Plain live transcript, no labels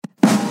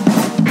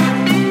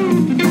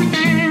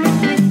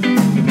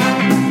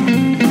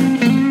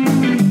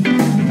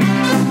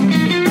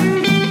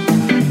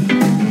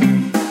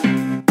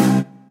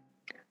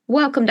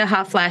Welcome to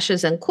Hot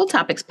Flashes and Cool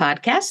Topics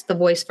podcast, the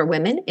voice for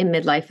women in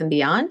midlife and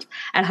beyond.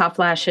 At Hot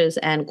Flashes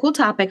and Cool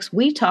Topics,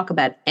 we talk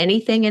about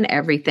anything and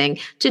everything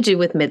to do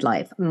with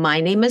midlife.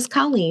 My name is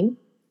Colleen.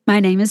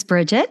 My name is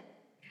Bridget.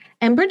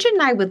 And Bridget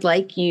and I would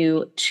like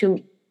you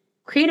to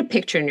create a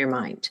picture in your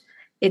mind.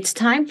 It's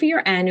time for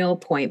your annual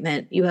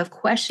appointment. You have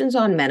questions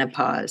on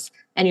menopause,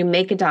 and you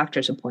make a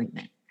doctor's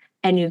appointment.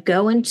 And you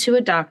go into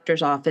a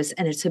doctor's office,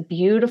 and it's a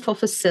beautiful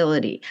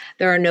facility.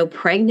 There are no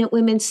pregnant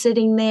women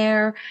sitting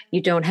there. You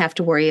don't have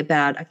to worry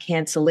about a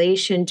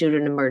cancellation due to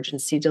an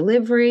emergency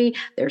delivery.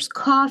 There's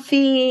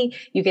coffee.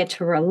 You get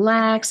to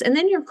relax, and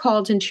then you're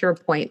called into your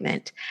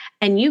appointment.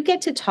 And you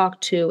get to talk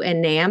to a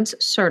NAMS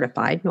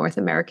certified, North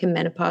American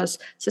Menopause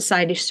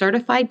Society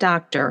certified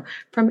doctor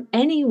from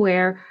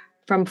anywhere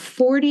from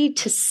 40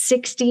 to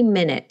 60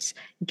 minutes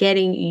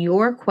getting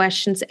your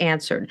questions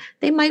answered.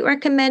 They might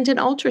recommend an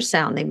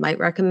ultrasound. They might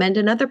recommend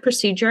another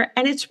procedure,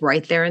 and it's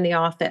right there in the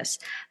office.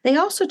 They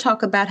also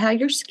talk about how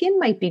your skin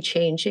might be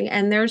changing,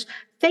 and there's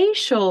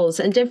facials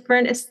and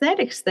different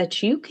aesthetics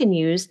that you can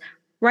use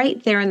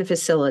right there in the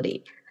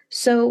facility.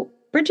 So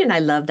Bridget and I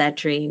love that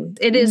dream.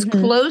 It is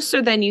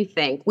closer than you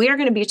think. We are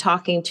going to be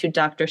talking to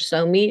Dr.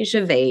 Somi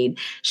Javed.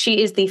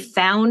 She is the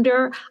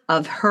founder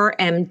of Her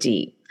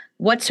MD.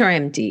 What's Her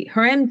MD?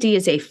 Her MD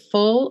is a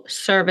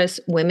full-service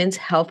women's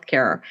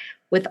healthcare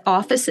with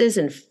offices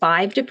in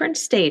 5 different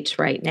states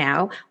right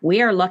now.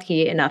 We are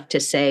lucky enough to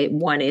say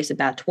one is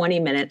about 20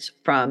 minutes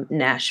from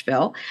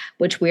Nashville,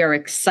 which we are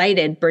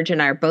excited. Bridget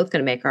and I are both going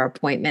to make our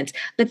appointments.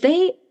 But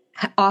they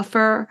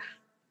offer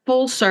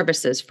full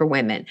services for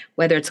women,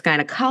 whether it's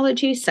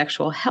gynecology,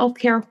 sexual health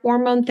care,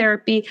 hormone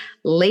therapy,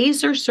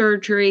 laser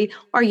surgery,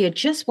 or you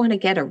just want to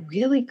get a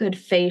really good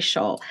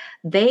facial.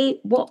 They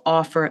will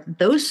offer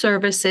those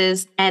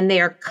services, and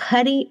they are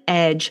cutting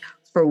edge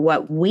for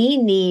what we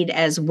need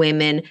as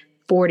women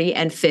 40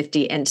 and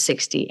 50 and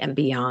 60 and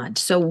beyond.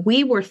 So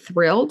we were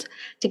thrilled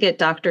to get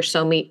Dr.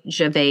 Somi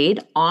Javed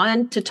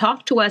on to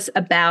talk to us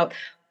about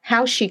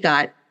how she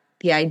got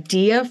the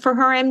idea for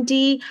Her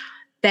MD,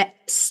 the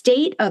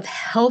state of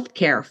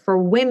healthcare for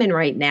women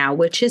right now,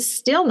 which is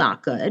still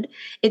not good.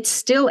 It's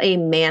still a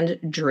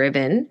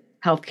man-driven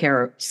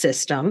healthcare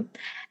system,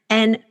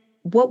 and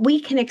what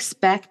we can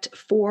expect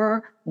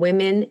for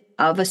women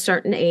of a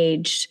certain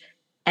age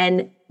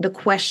and the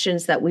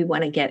questions that we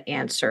want to get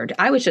answered.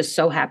 I was just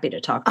so happy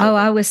to talk to her.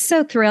 I was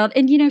so thrilled.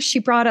 And, she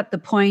brought up the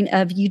point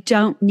of you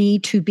don't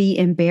need to be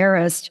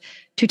embarrassed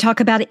to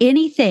talk about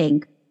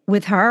anything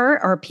with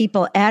her or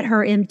people at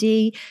Her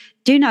MD.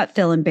 Do not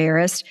feel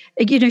embarrassed.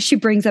 She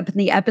brings up in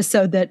the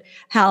episode that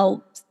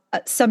how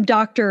some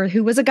doctor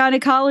who was a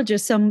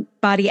gynecologist,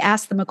 somebody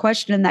asked them a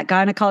question and that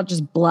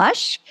gynecologist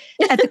blushed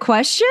at the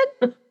question.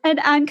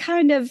 And I'm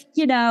kind of,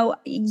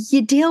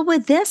 you deal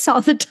with this all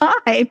the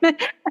time,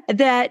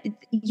 that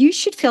you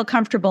should feel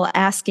comfortable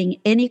asking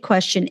any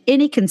question,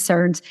 any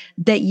concerns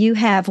that you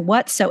have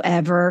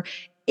whatsoever.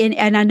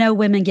 And I know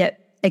women get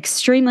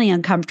extremely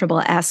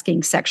uncomfortable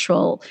asking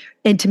sexual,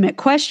 intimate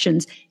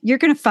questions. You're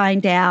going to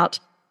find out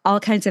all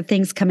kinds of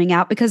things coming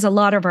out because a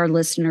lot of our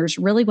listeners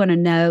really want to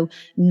know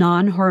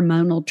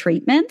non-hormonal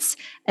treatments.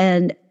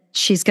 And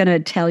she's going to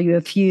tell you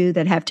a few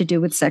that have to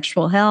do with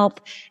sexual health.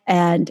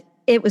 And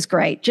it was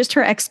great. Just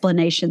her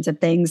explanations of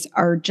things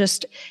are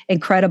just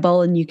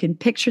incredible. And you can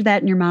picture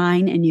that in your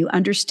mind and you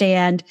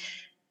understand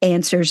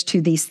answers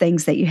to these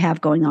things that you have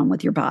going on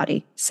with your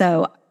body.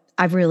 So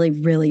I really,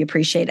 really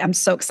appreciate it. I'm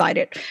so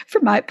excited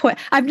from my point.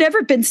 I've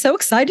never been so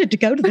excited to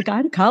go to the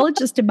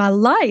gynecologist in my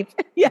life.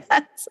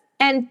 Yes.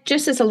 And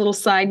just as a little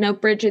side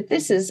note, Bridget,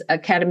 this is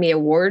Academy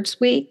Awards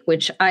week,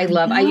 which I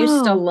love. I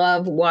used to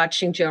love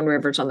watching Joan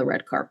Rivers on the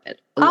red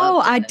carpet.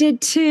 I did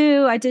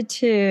too. I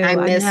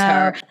miss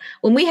her.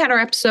 When we had our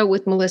episode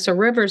with Melissa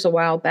Rivers a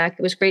while back,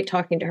 it was great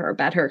talking to her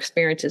about her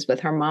experiences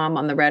with her mom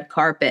on the red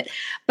carpet.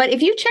 But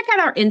if you check out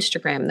our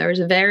Instagram, there's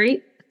a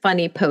very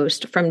funny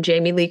post from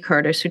Jamie Lee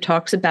Curtis, who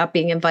talks about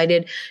being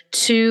invited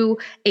to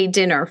a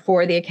dinner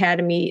for the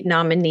Academy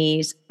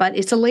nominees, but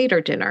it's a later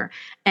dinner.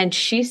 And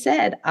she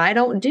said, I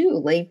don't do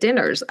late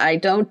dinners. I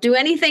don't do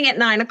anything at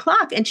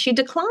 9:00. And she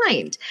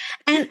declined.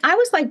 And I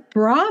was like,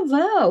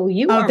 bravo.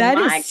 That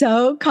is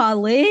so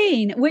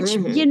Colleen, which,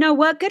 you know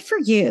what? Good for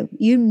you.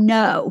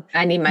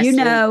 I need my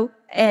sleep.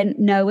 And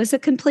no is a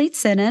complete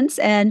sentence.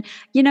 And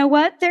you know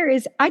what?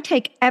 I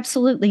take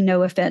absolutely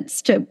no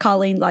offense to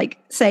Colleen, like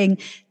saying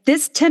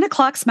this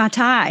 10:00's my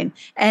time.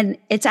 And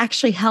it's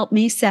actually helped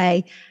me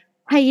say,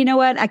 hey, you know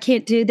what? I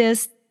can't do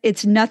this.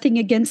 It's nothing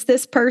against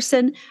this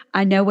person.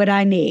 I know what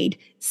I need.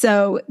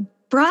 So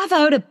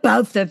bravo to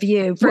both of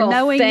you for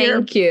knowing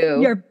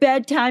your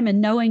bedtime and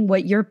knowing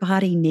what your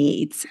body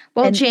needs.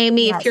 Well, and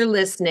Jamie, if you're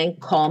listening,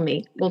 call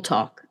me. We'll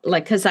talk.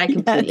 Because I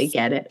completely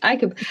get it.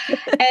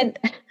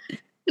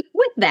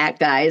 With that,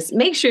 guys,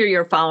 make sure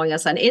you're following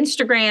us on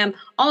Instagram,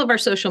 all of our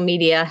social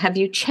media. Have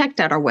you checked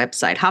out our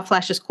website,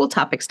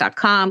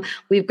 hotflashescooltopics.com?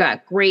 We've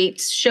got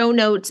great show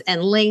notes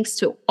and links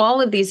to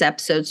all of these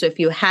episodes. So if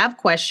you have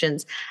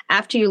questions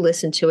after you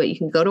listen to it, you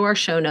can go to our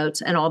show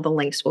notes and all the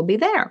links will be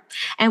there.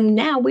 And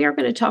now we are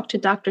going to talk to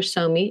Dr.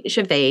 Somi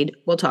Javed.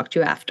 We'll talk to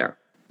you after.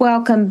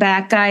 Welcome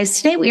back, guys.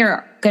 Today we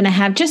are going to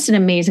have just an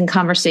amazing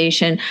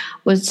conversation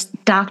with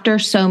Dr.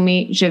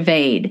 Somi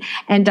Javed.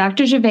 And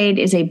Dr. Javed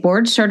is a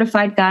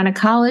board-certified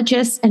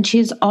gynecologist, and she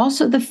is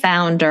also the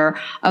founder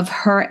of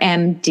Her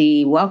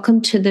MD. Welcome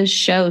to the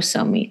show,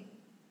 Somi.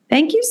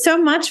 Thank you so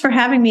much for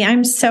having me.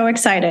 I'm so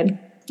excited.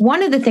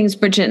 One of the things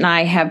Bridget and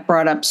I have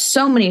brought up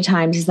so many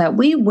times is that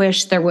we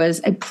wish there was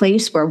a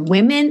place where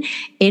women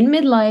in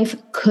midlife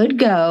could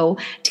go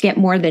to get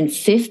more than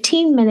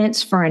 15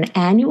 minutes for an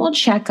annual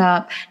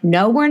checkup.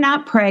 No, we're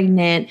not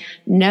pregnant.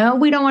 No,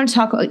 we don't want to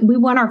talk. We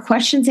want our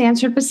questions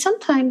answered, but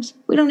sometimes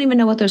we don't even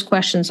know what those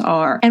questions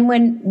are. And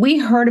when we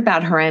heard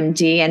about Her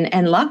MD,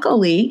 and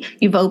luckily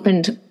you've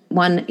opened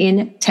one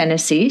in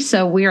Tennessee,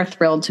 so we are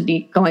thrilled to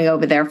be going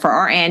over there for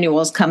our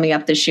annuals coming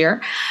up this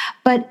year.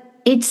 But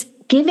it's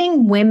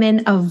giving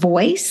women a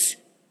voice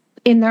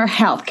in their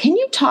health. Can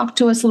you talk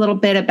to us a little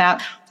bit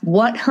about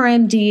what Her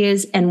MD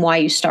is and why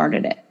you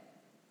started it?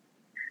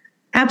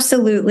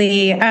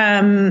 Absolutely.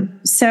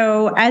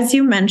 So as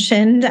you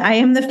mentioned, I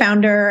am the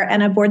founder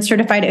and a board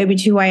certified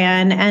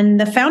OBGYN, and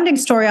the founding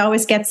story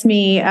always gets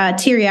me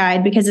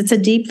teary-eyed because it's a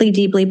deeply,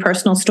 deeply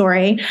personal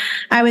story.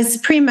 I was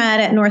pre-med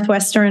at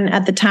Northwestern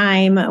at the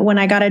time when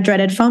I got a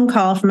dreaded phone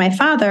call from my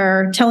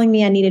father telling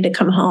me I needed to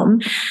come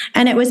home.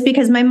 And it was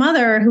because my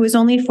mother, who was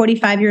only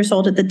 45 years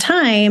old at the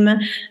time,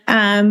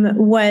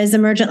 was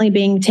emergently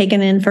being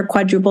taken in for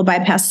quadruple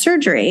bypass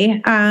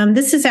surgery.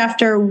 This is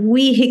after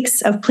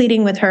weeks of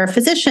pleading with her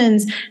physicians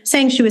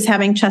saying she was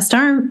having chest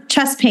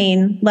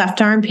pain,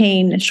 left arm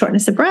pain,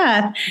 shortness of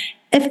breath.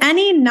 If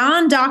any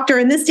non-doctor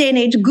in this day and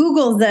age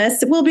Googles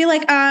this, we'll be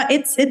like,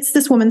 it's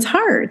this woman's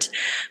heart.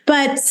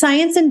 But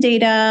science and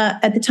data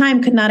at the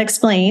time could not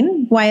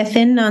explain why a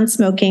thin,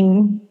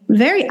 non-smoking,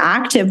 very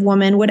active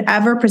woman would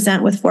ever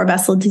present with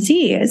four-vessel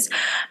disease.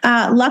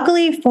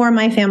 Luckily for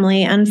my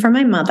family and for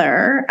my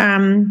mother,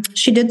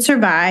 she did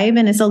survive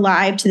and is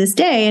alive to this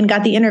day and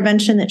got the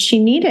intervention that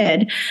she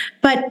needed.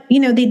 But,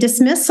 the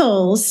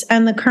dismissals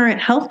and the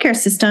current healthcare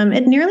system,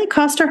 it nearly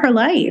cost her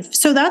life.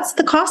 So that's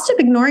the cost of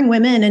ignoring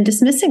women and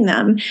dismissing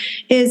them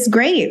is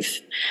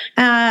grave.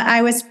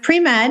 I was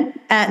pre-med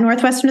at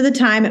Northwestern at the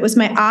time. It was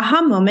my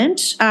aha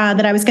moment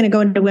that I was going to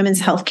go into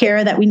women's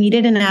healthcare, that we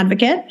needed an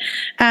advocate.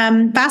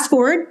 Fast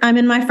forward, I'm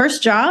in my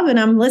first job and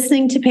I'm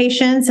listening to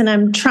patients and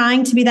I'm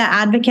trying to be that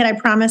advocate I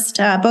promised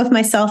both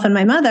myself and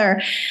my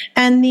mother.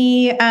 And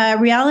the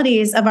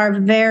realities of our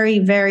very,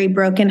 very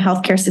broken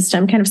healthcare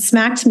system kind of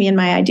smacked me in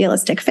my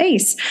idealistic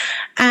face.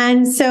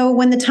 And so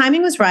when the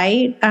timing was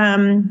right,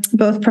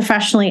 both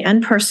professionally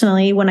and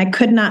personally, when I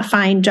could not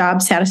find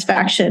job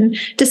satisfaction,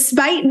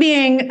 despite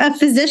being a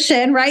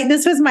physician, right?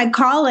 This was my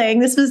calling.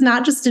 This was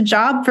not just a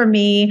job for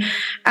me.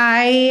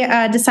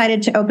 I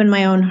decided to open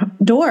my own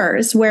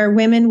doors where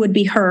women would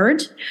be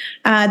heard.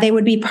 They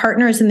would be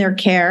partners in their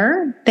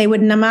care. They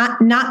would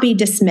not be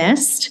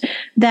dismissed,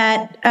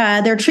 that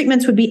their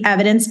treatments would be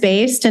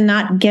evidence-based and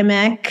not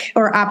gimmick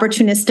or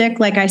opportunistic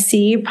like I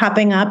see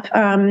popping up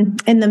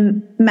in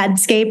the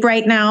medscape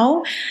right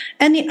now.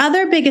 And the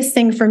other biggest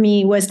thing for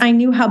me was I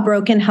knew how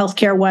broken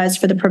healthcare was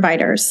for the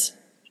providers.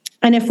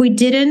 And if we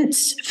didn't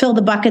fill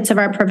the buckets of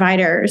our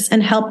providers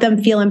and help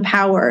them feel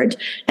empowered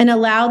and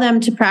allow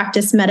them to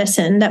practice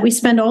medicine that we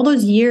spend all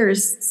those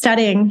years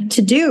studying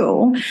to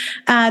do,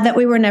 that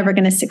we were never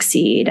going to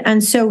succeed.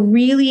 And so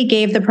really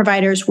gave the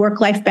providers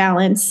work-life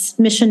balance,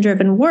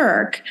 mission-driven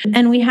work.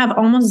 And we have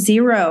almost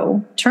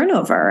zero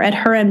turnover at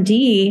Her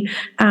MD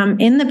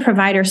in the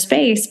provider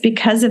space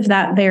because of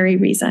that very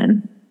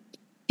reason.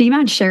 Do you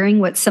mind sharing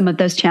what some of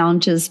those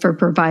challenges for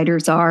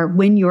providers are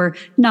when you're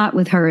not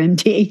with Her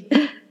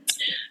MD?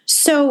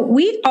 So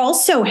we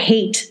also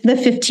hate the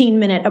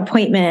 15-minute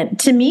appointment.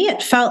 To me,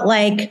 it felt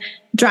like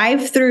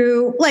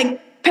drive-through, like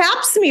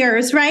pap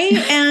smears, right?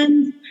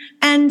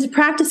 and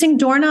practicing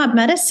doorknob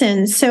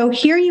medicine. So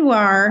here you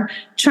are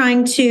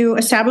trying to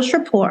establish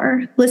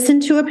rapport, listen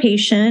to a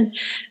patient,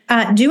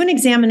 do an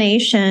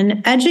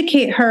examination,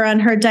 educate her on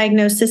her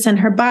diagnosis and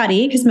her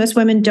body, because most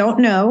women don't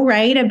know,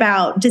 right,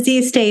 about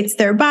disease states,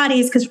 their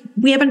bodies, because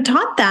we haven't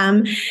taught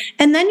them.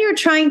 And then you're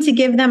trying to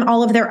give them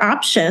all of their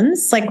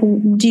options. Like,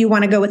 do you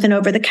want to go with an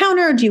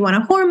over-the-counter? Do you want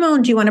a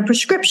hormone? Do you want a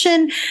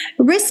prescription?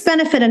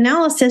 Risk-benefit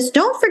analysis.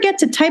 Don't forget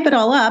to type it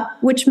all up,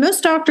 which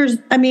most doctors,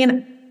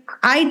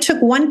 I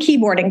took one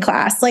keyboarding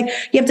class. Like,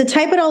 you have to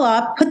type it all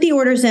up, put the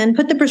orders in,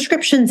 put the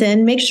prescriptions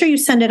in, make sure you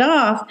send it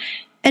off,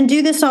 and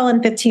do this all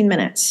in 15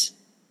 minutes.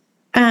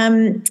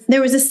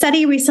 There was a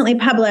study recently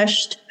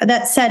published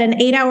that said an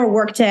 8-hour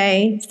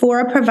workday for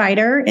a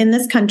provider in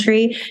this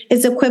country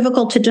is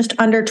equivalent to just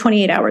under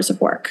 28 hours of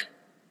work.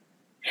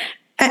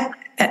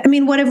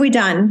 What have we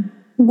done?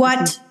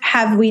 What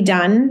have we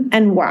done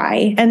and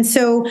why? And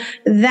so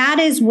that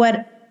is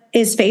what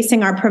is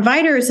facing our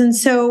providers. And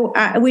so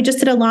we just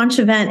did a launch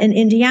event in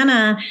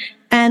Indiana,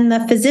 and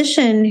the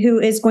physician who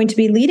is going to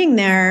be leading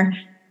there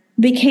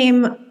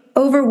became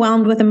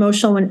overwhelmed with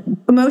emotion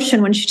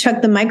when she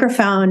took the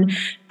microphone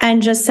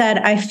and just said,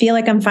 I feel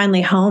like I'm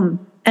finally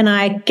home and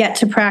I get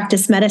to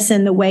practice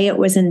medicine the way it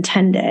was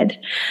intended.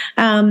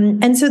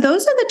 And so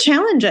those are the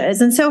challenges.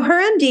 And so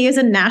HerMD is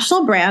a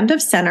national brand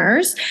of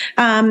centers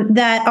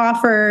that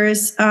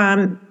offers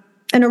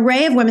an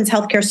array of women's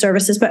healthcare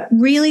services, but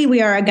really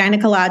we are a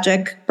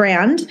gynecologic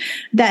brand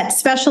that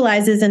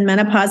specializes in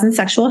menopause and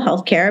sexual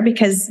healthcare,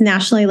 because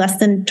nationally less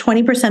than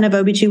 20% of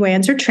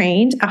OBGYNs are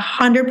trained,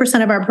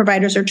 100% of our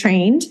providers are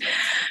trained.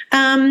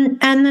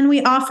 And then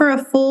we offer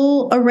a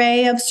full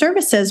array of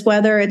services,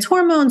 whether it's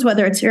hormones,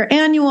 whether it's your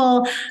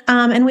annual,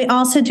 and we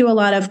also do a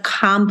lot of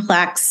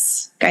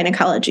complex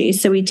gynecology.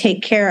 So we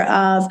take care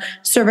of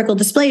cervical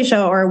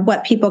dysplasia, or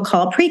what people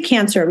call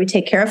precancer. We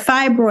take care of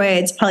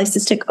fibroids,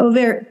 polycystic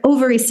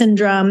ovary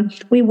syndrome.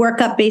 We work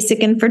up basic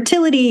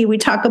infertility. We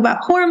talk about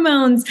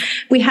hormones.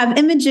 We have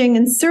imaging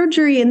and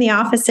surgery in the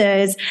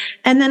offices.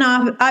 And then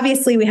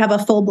obviously we have a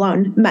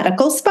full-blown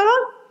medical spa,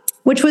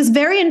 which was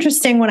very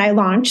interesting when I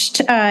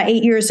launched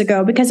 8 years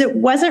ago, because it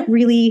wasn't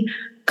really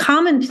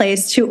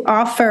commonplace to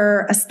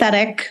offer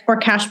aesthetic or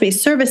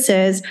cash-based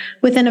services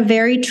within a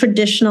very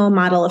traditional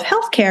model of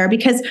healthcare,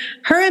 because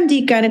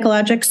HerMD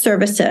gynecologic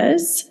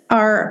services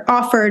are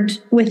offered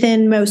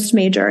within most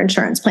major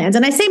insurance plans.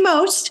 And I say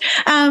most,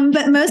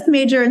 but most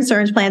major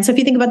insurance plans. So if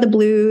you think about the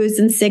Blues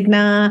and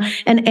Cigna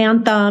and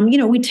Anthem,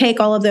 we take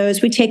all of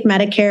those. We take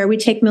Medicare, we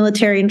take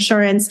military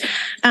insurance.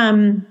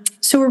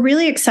 So we're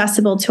really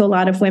accessible to a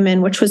lot of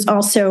women, which was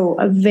also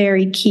a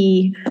very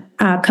key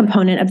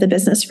component of the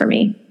business for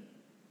me.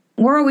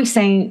 We're always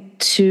saying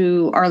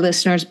to our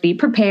listeners, be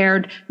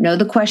prepared, know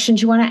the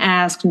questions you want to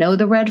ask, know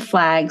the red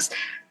flags.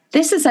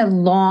 This is a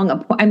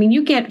long,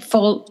 you get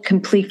full,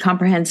 complete,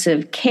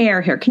 comprehensive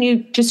care here. Can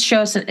you just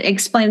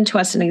explain to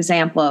us an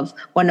example of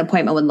what an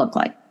appointment would look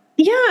like?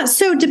 Yeah.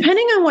 So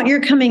depending on what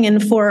you're coming in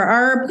for,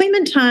 our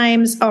appointment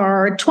times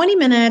are 20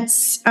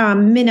 minutes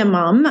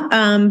minimum,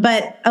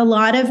 but a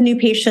lot of new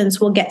patients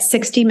will get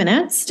 60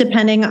 minutes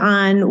depending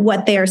on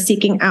what they are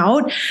seeking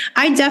out.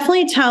 I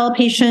definitely tell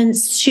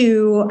patients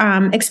to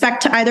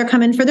expect to either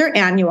come in for their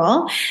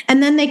annual,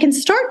 and then they can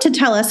start to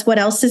tell us what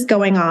else is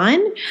going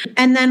on,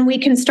 and then we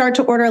can start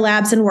to order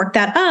labs and work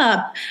that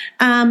up.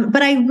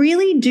 But I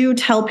really do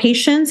tell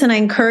patients, and I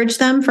encourage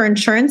them for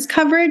insurance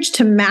coverage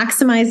to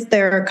maximize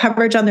their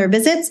coverage on their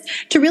visits,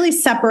 to really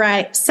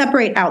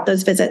separate out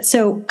those visits.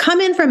 So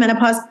come in for a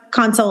menopause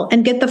consult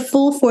and get the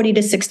full 40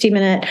 to 60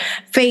 minute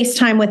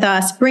FaceTime with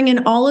us. Bring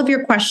in all of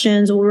your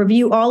questions. We'll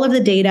review all of the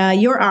data,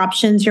 your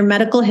options, your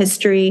medical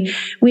history.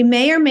 We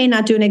may or may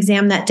not do an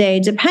exam that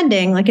day,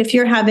 depending. Like if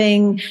you're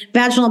having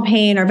vaginal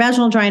pain or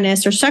vaginal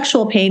dryness or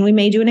sexual pain, we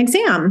may do an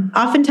exam.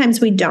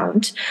 Oftentimes we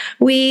don't.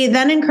 We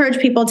then encourage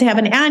people to have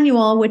an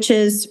annual, which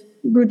is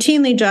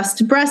routinely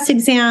just breast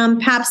exam,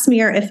 pap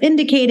smear if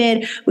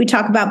indicated. We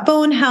talk about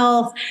bone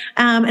health,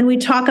 and we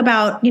talk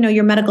about,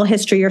 your medical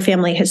history, your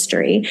family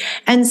history.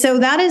 And so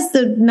that is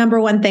the number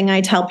one thing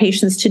I tell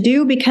patients to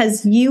do,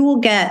 because you will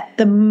get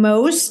the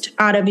most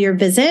out of your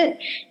visit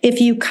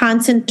if you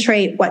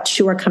concentrate what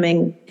you are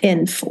coming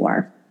in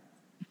for.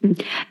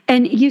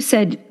 And you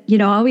said,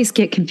 I always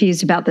get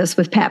confused about this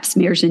with pap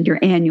smears and your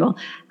annual.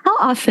 How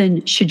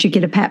often should you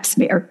get a pap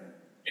smear?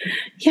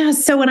 Yeah.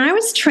 So when I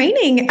was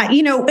training,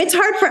 it's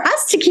hard for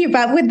us to keep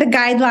up with the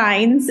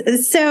guidelines.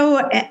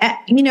 So,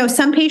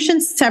 some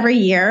patients it's every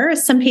year,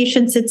 some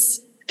patients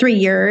it's 3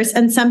 years,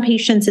 and some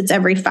patients it's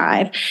every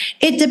 5.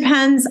 It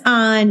depends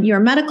on your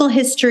medical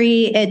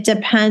history. It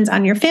depends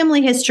on your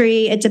family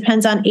history. It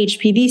depends on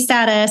HPV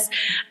status,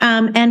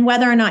 and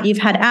whether or not you've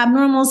had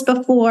abnormals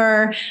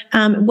before,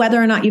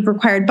 whether or not you've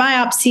required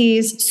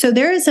biopsies. So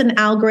there is an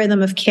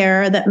algorithm of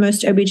care that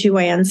most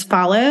OBGYNs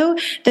follow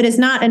that is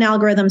not an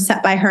algorithm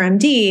set by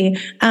HerMD,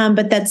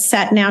 but that's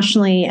set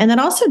nationally. And that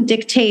also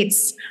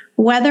dictates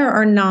whether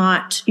or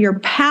not your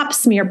pap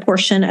smear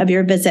portion of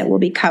your visit will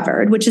be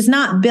covered, which is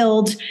not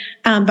billed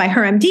by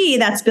HerMD.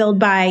 That's billed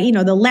by,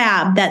 the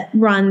lab that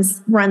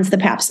runs the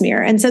pap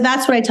smear. And so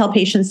that's what I tell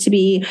patients to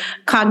be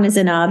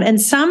cognizant of. And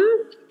some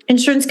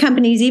insurance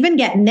companies even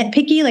get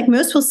nitpicky. Like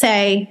most will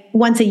say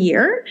once a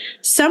year.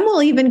 Some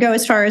will even go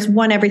as far as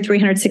one every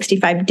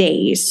 365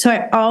 days. So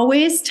I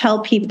always tell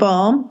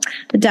people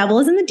the devil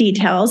is in the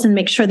details, and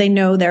make sure they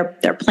know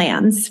their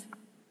plans.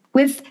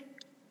 With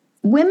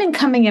women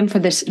coming in for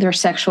their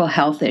sexual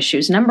health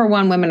issues, number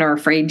one, women are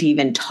afraid to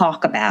even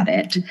talk about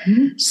it.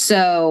 Mm-hmm.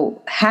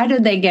 So how do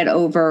they get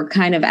over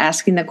kind of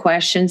asking the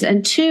questions?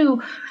 And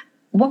two,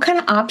 what kind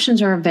of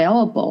options are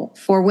available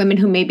for women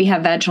who maybe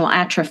have vaginal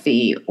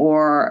atrophy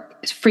or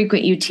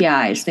frequent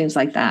UTIs, things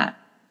like that?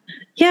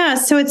 Yeah,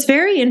 so it's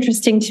very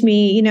interesting to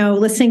me,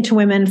 listening to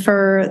women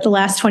for the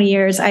last 20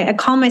 years. I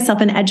call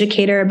myself an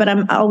educator, but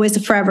I'm always a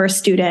forever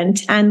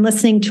student, and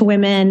listening to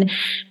women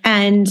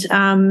and,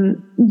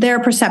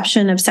 their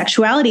perception of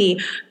sexuality.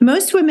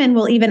 Most women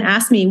will even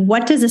ask me,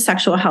 what does a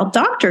sexual health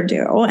doctor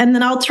do? And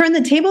then I'll turn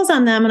the tables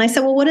on them and I say,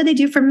 well, what do they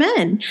do for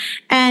men?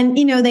 And,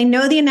 they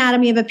know the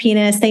anatomy of a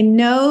penis. They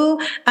know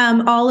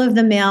all of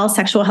the male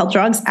sexual health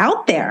drugs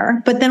out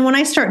there. But then when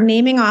I start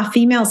naming off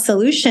female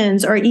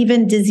solutions or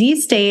even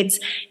disease states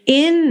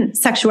in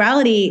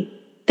sexuality,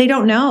 they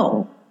don't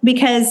know.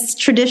 Because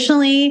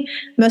traditionally,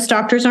 most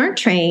doctors aren't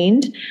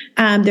trained.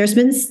 There's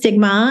been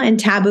stigma and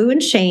taboo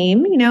and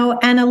shame,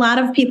 and a lot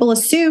of people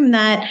assume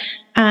that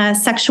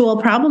sexual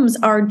problems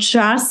are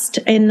just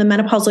in the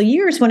menopausal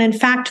years, when in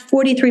fact,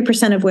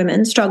 43% of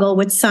women struggle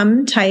with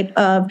some type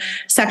of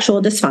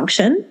sexual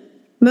dysfunction.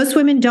 Most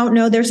women don't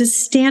know there's a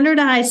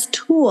standardized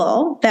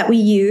tool that we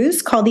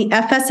use called the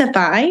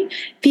FSFI,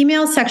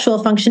 Female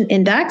Sexual Function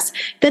Index,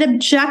 that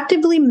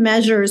objectively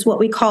measures what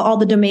we call all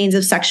the domains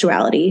of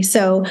sexuality.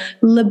 So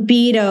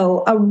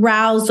libido,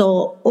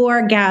 arousal,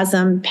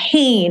 orgasm,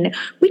 pain.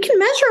 We can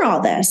measure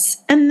all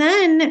this. And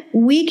then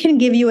we can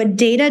give you a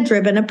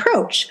data-driven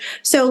approach.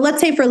 So let's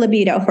say for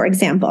libido, for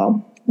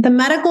example, the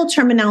medical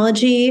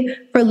terminology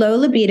for low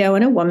libido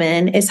in a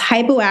woman is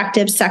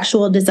hypoactive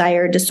sexual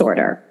desire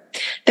disorder.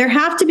 There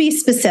have to be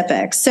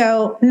specifics.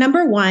 So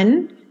number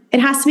one, it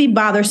has to be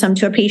bothersome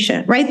to a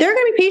patient, right? There are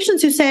going to be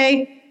patients who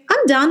say,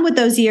 I'm done with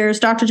those years,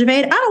 Dr.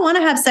 Javaid. I don't want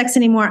to have sex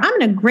anymore.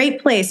 I'm in a great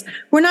place.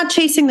 We're not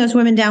chasing those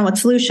women down with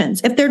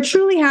solutions. If they're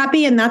truly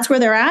happy and that's where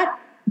they're at,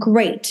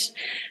 great.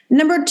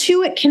 Number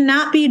two, it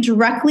cannot be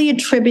directly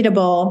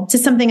attributable to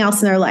something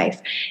else in their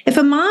life. If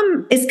a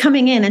mom is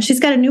coming in and she's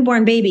got a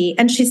newborn baby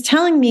and she's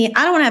telling me,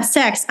 I don't want to have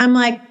sex, I'm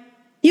like,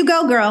 you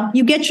go, girl.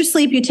 You get your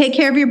sleep. You take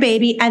care of your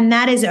baby, and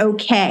that is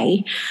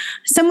okay.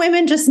 Some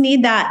women just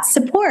need that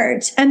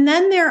support. And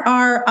then there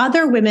are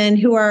other women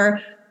who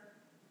are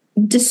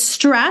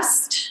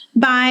distressed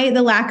by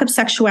the lack of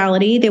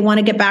sexuality. They want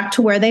to get back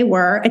to where they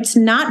were. It's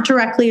not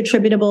directly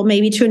attributable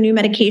maybe to a new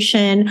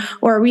medication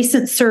or a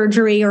recent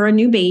surgery or a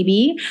new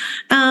baby.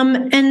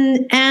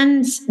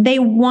 And they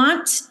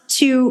want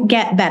to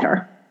get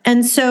better.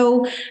 And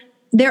so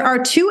there are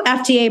 2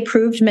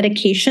 FDA-approved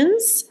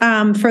medications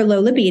for low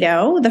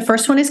libido. The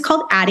first one is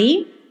called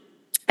Addyi.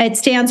 It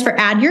stands for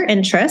Add Your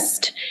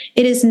Interest.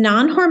 It is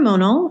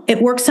non-hormonal.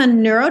 It works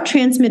on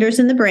neurotransmitters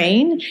in the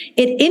brain.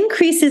 It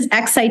increases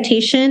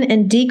excitation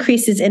and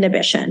decreases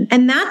inhibition.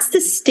 And that's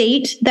the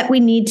state that we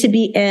need to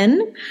be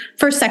in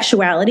for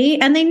sexuality.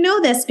 And they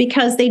know this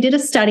because they did a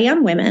study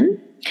on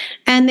women.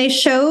 And they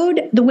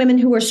showed the women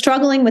who were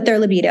struggling with their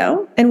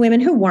libido and women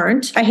who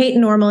weren't. I hate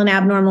normal and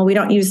abnormal. We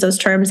don't use those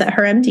terms at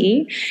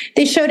HerMD.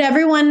 They showed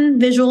everyone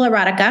visual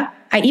erotica,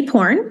 i.e.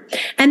 porn,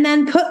 and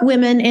then put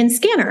women in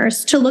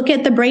scanners to look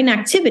at the brain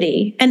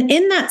activity. And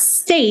in that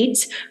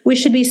state, we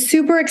should be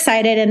super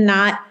excited and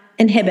not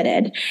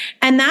inhibited.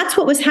 And that's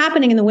what was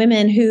happening in the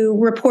women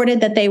who reported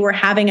that they were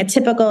having a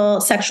typical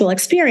sexual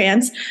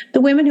experience.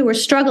 The women who were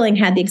struggling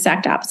had the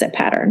exact opposite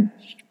pattern.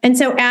 And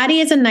so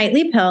Addyi is a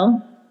nightly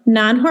pill,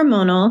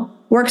 non-hormonal,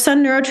 works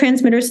on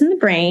neurotransmitters in the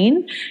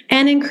brain,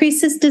 and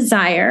increases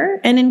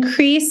desire and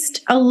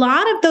increased a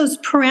lot of those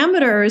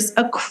parameters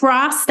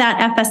across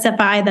that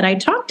FSFI that I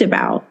talked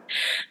about.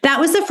 That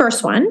was the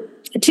first one.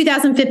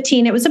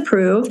 2015, it was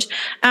approved.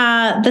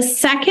 The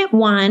second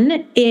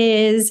one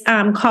is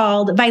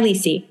called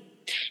Vyleesi,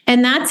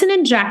 and that's an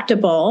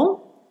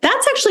injectable.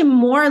 That's actually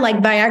more like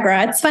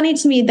Viagra. It's funny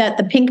to me that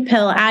the pink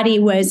pill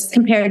Addyi was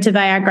compared to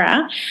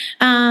Viagra,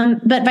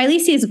 but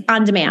Vyleesi is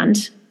on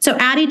demand. So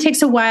Addyi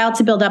takes a while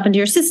to build up into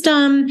your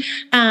system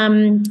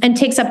and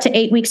takes up to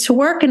 8 weeks to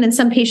work. And in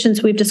some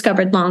patients, we've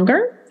discovered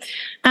longer.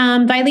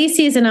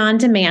 Vyleesi is an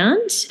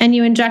on-demand, and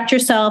you inject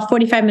yourself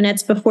 45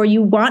 minutes before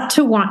you want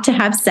to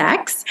have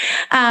sex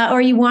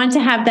or you want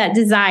to have that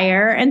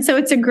desire. And so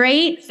it's a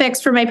great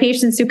fix for my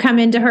patients who come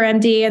into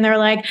HerMD and they're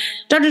like,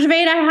 Dr.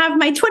 Javaid, I have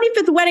my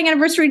 25th wedding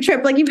anniversary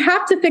trip. Like, you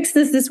have to fix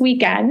this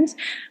weekend.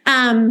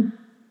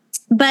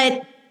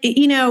 But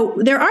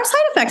there are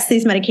side effects to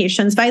these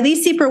medications.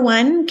 Vyleesi, for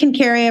one, can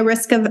carry a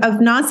risk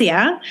of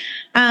nausea.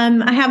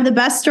 I have the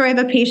best story of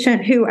a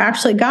patient who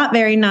actually got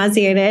very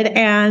nauseated,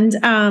 and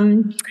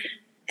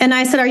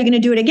I said, are you going to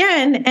do it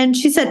again? And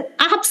she said,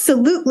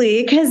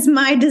 absolutely, because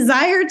my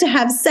desire to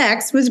have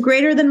sex was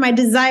greater than my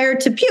desire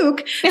to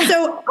puke.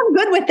 So I'm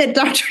good with it,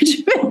 Dr.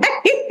 Javaid.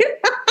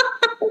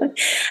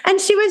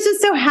 And she was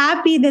just so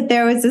happy that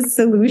there was a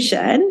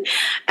solution.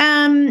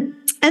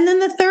 And then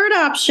the third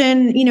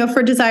option,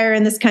 for desire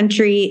in this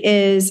country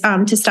is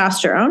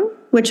testosterone,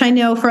 which I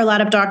know for a lot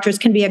of doctors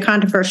can be a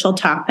controversial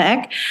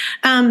topic.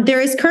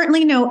 There is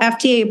currently no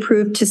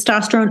FDA-approved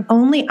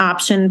testosterone-only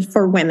option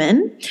for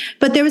women,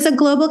 but there was a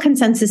global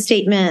consensus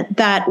statement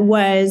that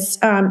was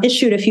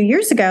issued a few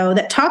years ago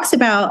that talks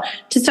about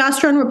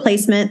testosterone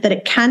replacement, that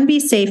it can be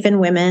safe in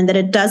women, that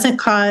it doesn't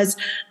cause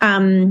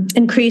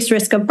increased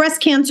risk of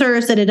breast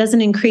cancers, that it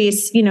doesn't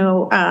increase,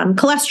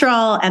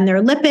 cholesterol and their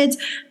lipids,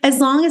 as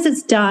long as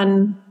it's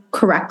done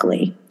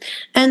correctly.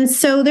 And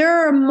so there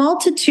are a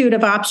multitude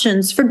of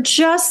options for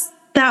just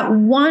that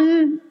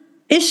one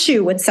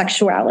issue with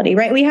sexuality,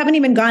 right? We haven't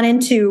even gone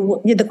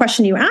into the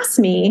question you asked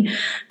me,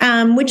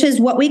 which is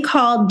what we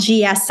call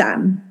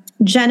GSM,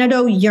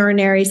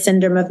 genitourinary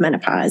syndrome of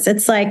menopause.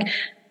 It's like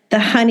the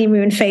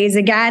honeymoon phase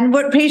again.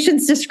 What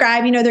patients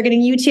describe, they're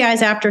getting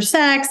UTIs after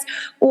sex,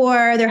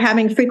 or they're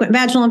having frequent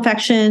vaginal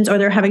infections, or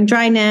they're having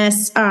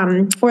dryness,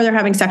 or they're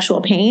having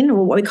sexual pain,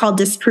 or what we call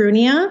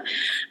dyspareunia.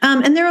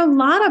 And there are a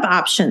lot of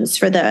options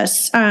for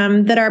this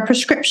that are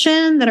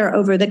prescription, that are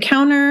over the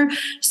counter.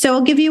 So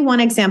I'll give you one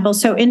example.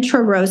 So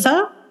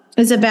Intrarosa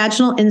is a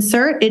vaginal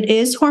insert. It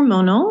is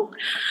hormonal.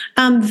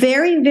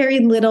 Very, very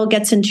little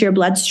gets into your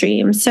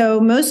bloodstream. So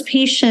most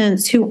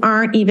patients who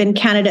aren't even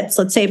candidates,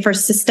 let's say for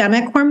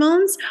systemic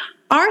hormones,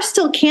 are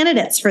still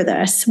candidates for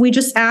this. We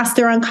just ask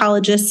their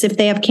oncologists if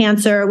they have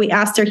cancer. We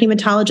ask their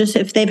hematologists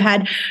if they've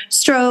had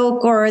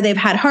stroke or they've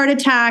had heart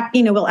attack.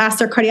 We'll ask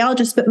their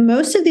cardiologist, but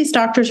most of these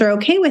doctors are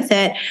okay with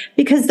it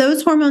because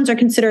those hormones are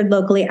considered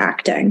locally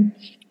acting.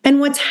 And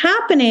what's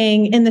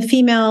happening in the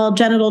female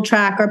genital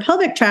tract or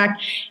pelvic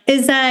tract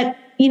is that,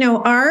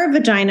 our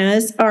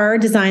vaginas are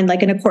designed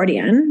like an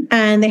accordion,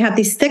 and they have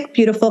these thick,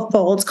 beautiful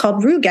folds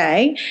called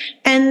rugae,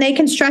 and they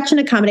can stretch and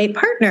accommodate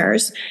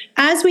partners.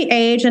 As we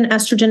age and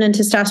estrogen and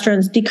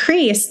testosterone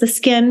decrease, the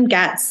skin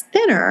gets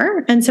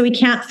thinner, and so we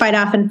can't fight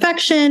off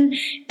infection.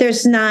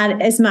 There's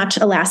not as much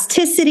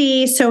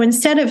elasticity. So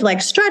instead of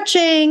like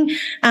stretching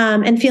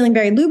and feeling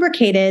very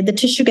lubricated, the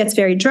tissue gets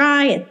very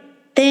dry,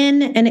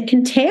 thin, and it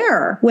can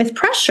tear with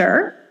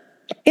pressure,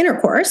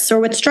 intercourse, or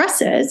with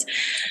stresses.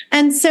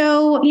 And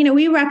so,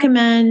 we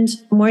recommend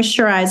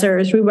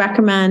moisturizers, we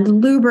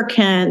recommend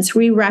lubricants,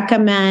 we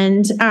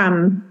recommend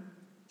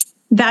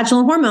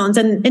vaginal hormones,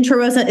 and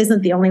Intrarosa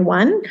isn't the only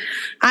one.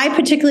 I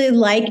particularly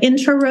like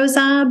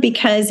Intrarosa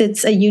because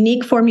it's a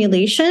unique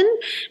formulation,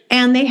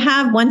 and they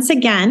have, once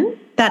again,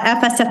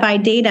 that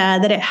FSFI data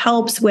that it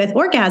helps with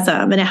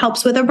orgasm and it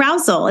helps with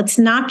arousal. It's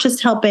not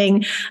just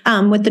helping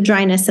with the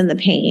dryness and the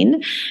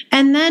pain.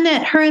 And then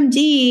at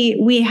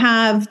HerMD, we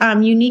have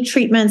unique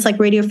treatments like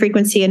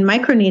radiofrequency and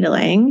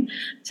microneedling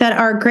that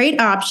are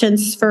great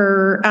options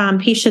for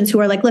patients who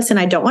are like, listen,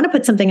 I don't want to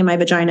put something in my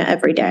vagina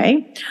every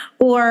day,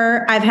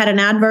 or I've had an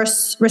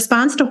adverse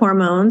response to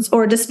hormones,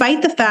 or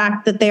despite the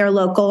fact that they are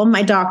local,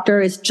 my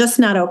doctor is just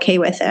not okay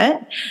with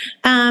it.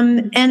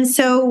 And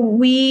so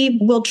we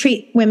will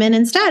treat women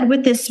instead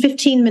with this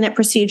 15-minute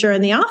procedure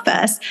in the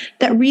office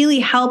that really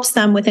helps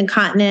them with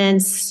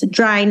incontinence,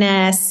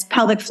 dryness,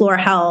 pelvic floor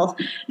health.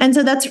 And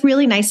so that's a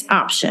really nice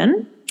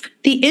option.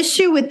 The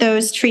issue with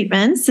those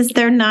treatments is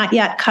they're not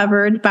yet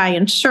covered by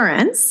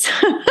insurance.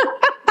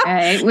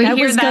 Right. We that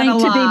hear was that going a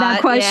to lot. be my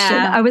question.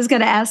 Yeah. I was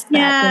going to ask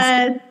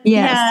that.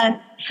 Yes.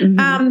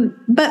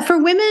 Mm-hmm. But for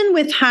women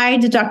with high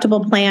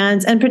deductible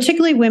plans, and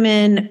particularly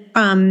women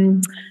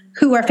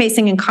who are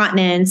facing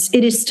incontinence,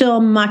 it is still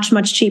much,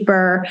 much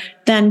cheaper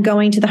than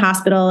going to the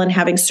hospital and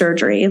having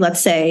surgery, let's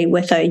say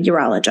with a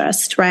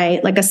urologist,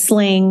 right? Like a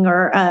sling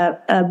or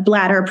a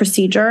bladder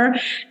procedure.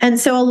 And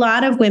so a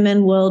lot of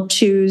women will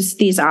choose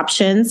these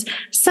options.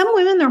 Some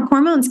women, their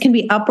hormones can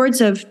be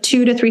upwards of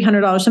 $200 to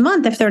 $300 a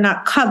month if they're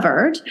not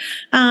covered.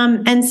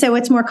 And so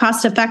it's more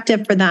cost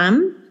effective for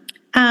them.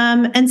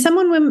 And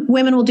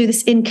women will do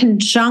this in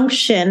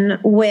conjunction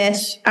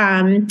with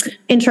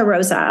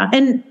Intrarosa.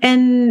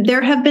 And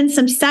there have been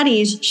some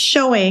studies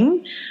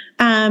showing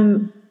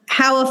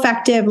how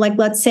effective, like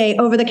let's say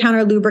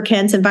over-the-counter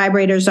lubricants and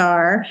vibrators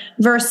are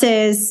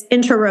versus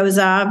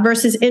Intrarosa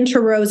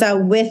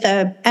with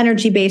a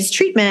energy-based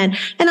treatment.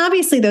 And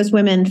obviously those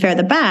women fare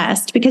the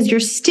best because you're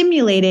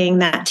stimulating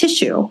that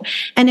tissue.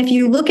 And if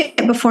you look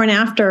at before and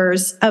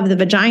afters of the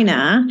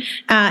vagina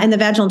and the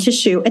vaginal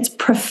tissue, it's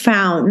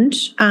profound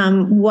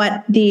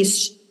what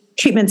these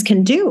treatments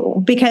can do,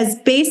 because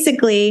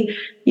basically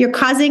you're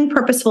causing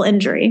purposeful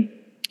injury.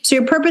 So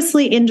you're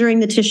purposely injuring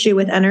the tissue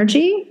with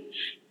energy.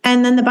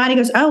 And then the body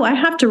goes, oh, I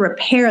have to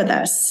repair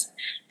this.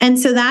 And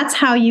so that's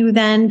how you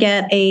then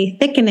get a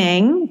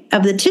thickening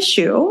of the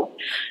tissue.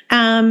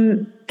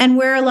 And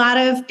where a lot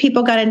of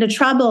people got into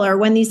trouble are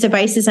when these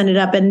devices ended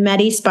up in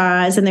Medi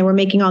spas and they were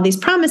making all these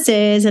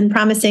promises and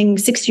promising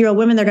 60-year-old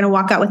women they're going to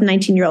walk out with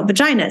 19-year-old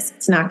vaginas.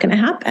 It's not going to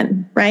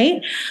happen,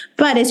 right?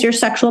 But is your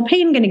sexual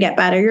pain going to get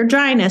better? Your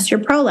dryness,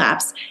 your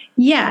prolapse?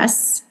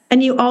 Yes.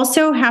 And you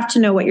also have to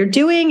know what you're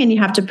doing, and you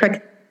have to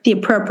prick the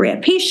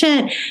appropriate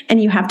patient,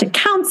 and you have to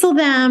counsel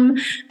them.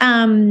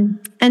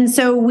 And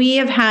so we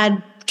have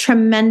had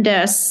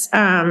tremendous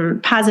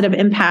positive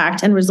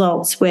impact and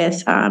results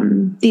with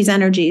these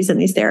energies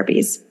and these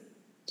therapies.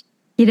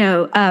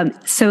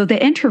 So the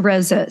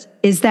Intrarosa,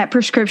 is that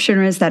prescription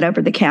or is that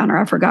over the counter?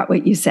 I forgot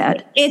what you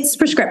said. It's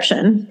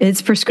prescription.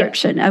 It's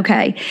prescription. Yeah.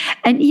 Okay.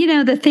 And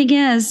the thing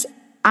is,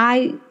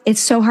 it's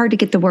so hard to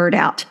get the word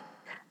out.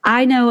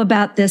 I know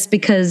about this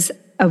because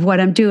of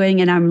what I'm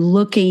doing, and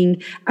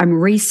I'm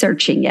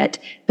researching it.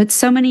 But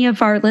so many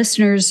of our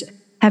listeners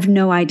have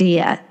no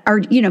idea,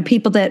 or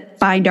people that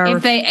find our podcast.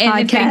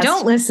 If they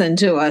don't listen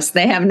to us,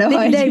 they have no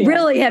idea. They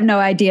really have no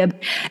idea.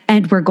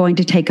 And we're going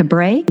to take a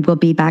break. We'll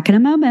be back in a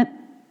moment.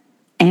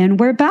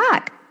 And we're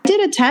back. I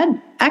did a TED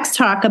TEDx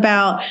talk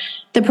about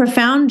the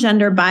profound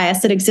gender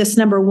bias that exists,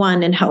 number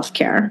one, in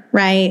healthcare,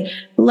 right?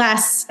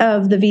 Less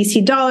of the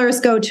VC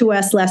dollars go to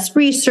us, less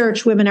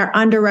research. Women are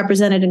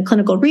underrepresented in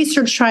clinical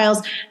research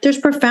trials. There's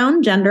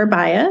profound gender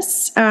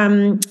bias.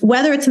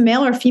 Whether it's a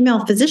male or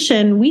female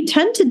physician, we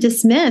tend to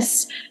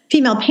dismiss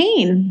female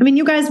pain. I mean,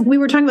 you guys, we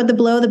were talking about the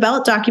Below the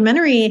Belt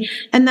documentary,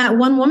 and that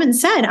one woman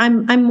said,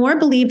 I'm more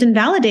believed and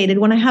validated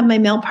when I have my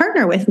male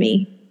partner with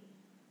me.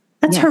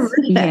 That's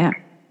horrific. Yeah.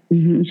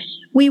 Mm-hmm.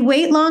 We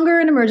wait longer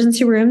in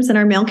emergency rooms than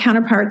our male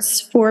counterparts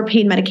for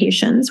pain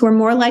medications. We're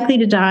more likely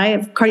to die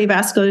of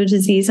cardiovascular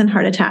disease and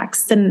heart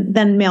attacks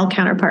than male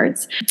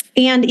counterparts.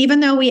 And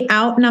even though we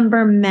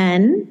outnumber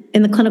men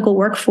in the clinical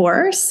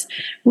workforce,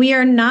 we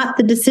are not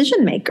the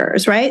decision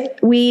makers, right?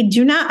 We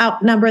do not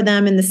outnumber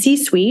them in the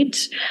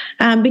C-suite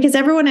because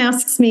everyone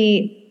asks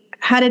me,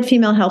 how did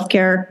female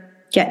healthcare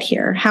get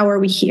here? How are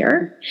we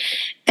here?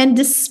 And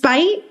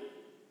despite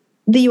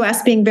the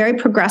U.S. being very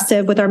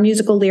progressive with our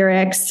musical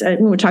lyrics,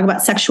 when we talk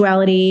about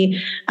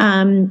sexuality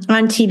on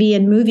TV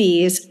and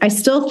movies, I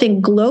still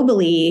think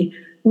globally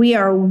we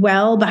are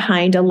well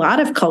behind a lot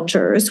of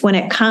cultures when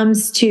it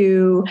comes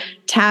to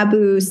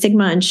taboo,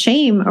 stigma, and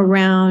shame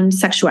around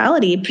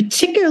sexuality,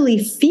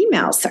 particularly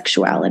female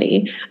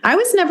sexuality. I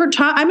was never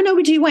taught, I'm an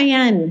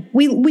OBGYN.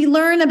 We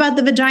learn about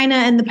the vagina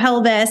and the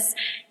pelvis,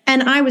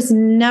 and I was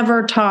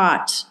never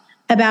taught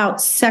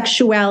about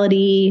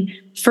sexuality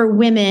for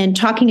women,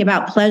 talking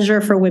about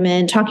pleasure for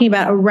women, talking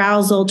about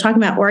arousal,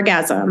 talking about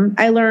orgasm.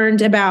 I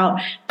learned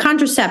about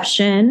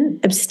contraception,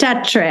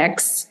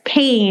 obstetrics,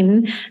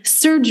 pain,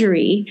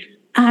 surgery.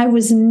 I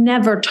was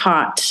never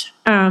taught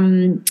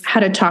how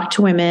to talk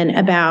to women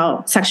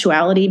about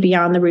sexuality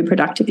beyond the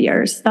reproductive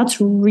years.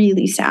 That's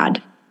really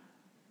sad.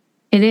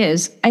 It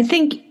is. I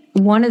think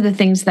one of the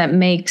things that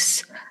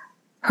makes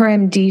Her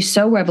MD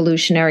so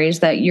revolutionary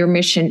is that your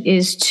mission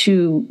is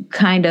to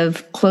kind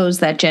of close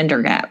that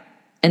gender gap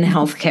in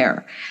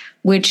healthcare,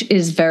 which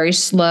is very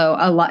slow.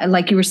 A lot,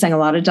 like you were saying, a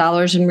lot of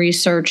dollars in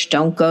research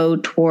don't go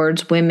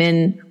towards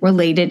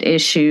women-related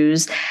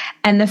issues.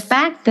 And the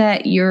fact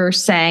that you're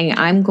saying,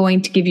 I'm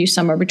going to give you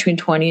somewhere between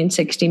 20 and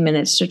 60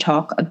 minutes to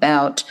talk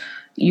about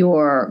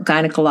your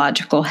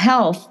gynecological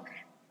health,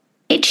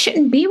 it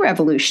shouldn't be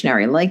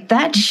revolutionary. Like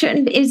that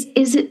shouldn't,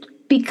 is it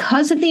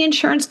because of the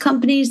insurance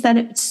companies that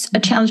it's a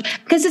challenge?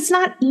 Because it's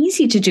not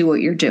easy to do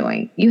what you're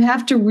doing. You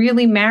have to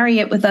really marry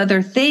it with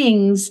other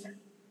things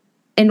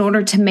in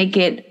order to make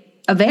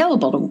it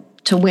available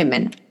to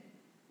women.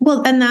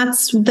 Well, and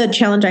that's the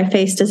challenge I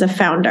faced as a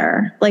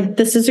founder. Like,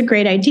 this is a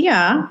great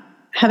idea,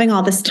 having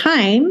all this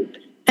time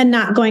and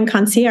not going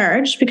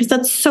concierge, because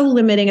that's so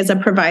limiting as a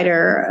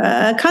provider.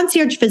 A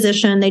concierge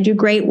physician, they do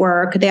great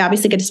work. They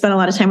obviously get to spend a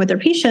lot of time with their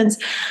patients.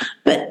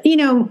 But, you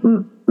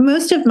know,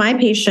 most of my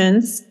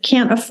patients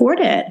can't afford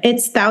it.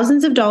 It's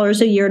thousands of dollars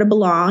a year to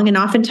belong. And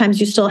oftentimes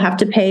you still have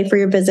to pay for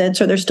your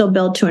visits, or they're still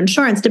billed to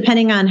insurance,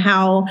 depending on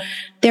how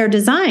they're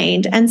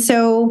designed. And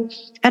so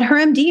at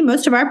HerMD,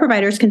 most of our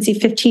providers can see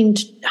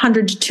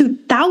 1,500 to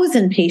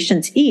 2,000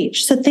 patients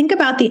each. So think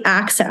about the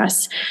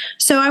access.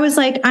 So I was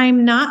like,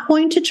 I'm not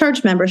going to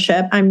charge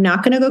membership. I'm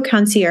not going to go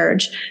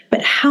concierge,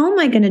 but how am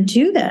I going to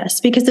do this?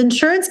 Because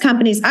insurance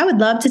companies, I would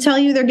love to tell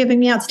you they're giving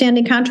me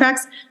outstanding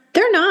contracts.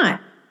 They're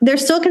not. They're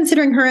still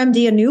considering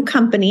HerMD a new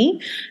company.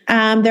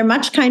 They're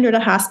much kinder to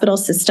hospital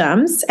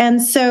systems.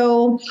 And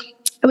so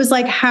it was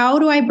like, how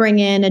do I bring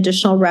in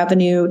additional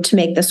revenue to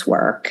make this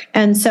work?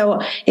 And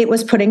so it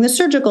was putting the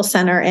surgical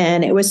center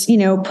in, it was,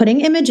 putting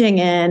imaging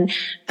in,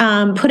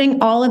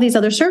 putting all of these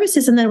other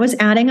services, and then it was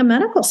adding a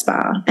medical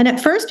spa. And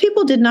at first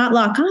people did not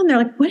lock on. They're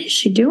like, what is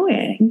she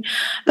doing?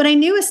 But I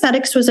knew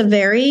aesthetics was a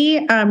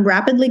very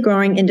rapidly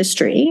growing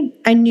industry.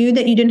 I knew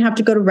that you didn't have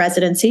to go to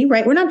residency,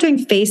 right? We're not doing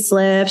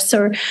facelifts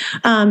or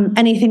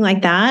anything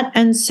like that.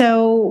 And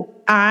so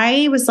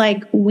I was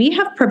like, we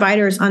have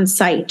providers on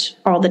site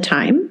all the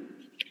time.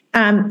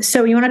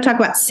 So you want to talk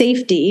about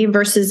safety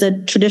versus a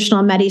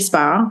traditional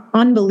Medi-Spa,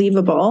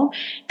 unbelievable.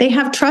 They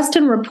have trust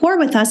and rapport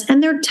with us,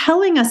 and they're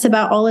telling us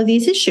about all of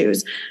these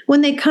issues.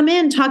 When they come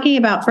in talking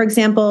about, for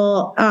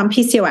example,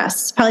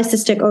 PCOS,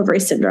 polycystic ovary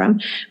syndrome,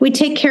 we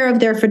take care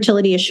of their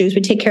fertility issues. We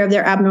take care of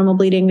their abnormal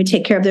bleeding. We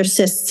take care of their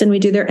cysts, and we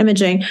do their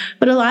imaging.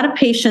 But a lot of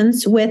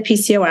patients with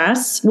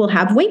PCOS will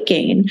have weight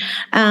gain,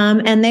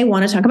 and they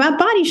want to talk about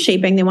body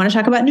shaping. They want to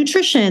talk about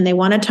nutrition. They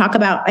want to talk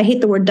about, I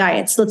hate the word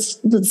diets.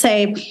 Let's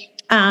say,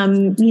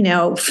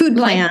 food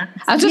plan.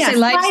 I was just say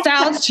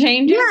lifestyle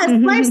changes.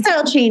 Yes,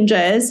 lifestyle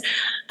changes.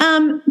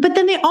 But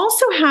then they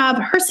also have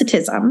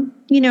hirsutism,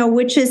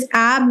 which is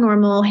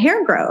abnormal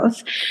hair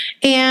growth,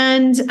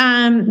 and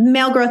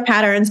male growth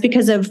patterns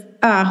because of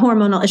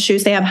hormonal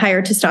issues. They have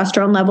higher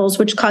testosterone levels,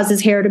 which causes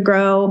hair to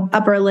grow,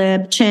 upper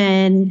lip,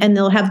 chin, and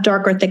they'll have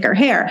darker, thicker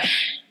hair.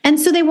 And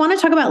so they want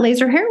to talk about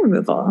laser hair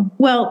removal.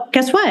 Well,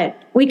 guess what?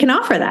 we can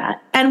offer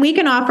that. And we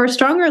can offer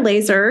stronger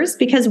lasers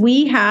because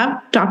we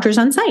have doctors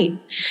on site.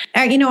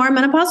 Our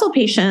menopausal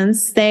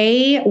patients,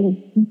 they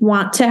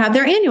want to have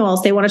their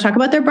annuals. They want to talk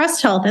about their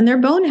breast health and their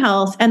bone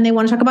health, and they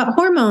want to talk about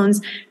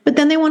hormones, but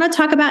then they want to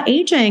talk about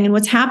aging and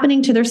what's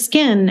happening to their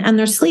skin and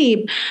their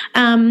sleep.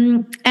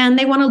 And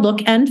they want to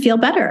look and feel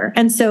better.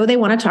 And so they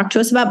want to talk to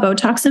us about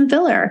Botox and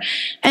filler.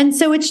 And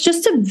so it's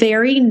just a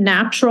very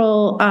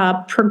natural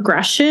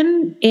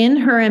progression in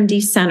her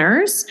MD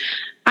centers.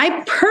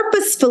 I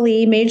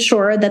purposefully made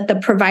sure that the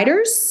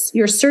providers,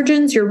 your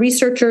surgeons, your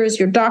researchers,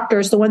 your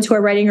doctors, the ones who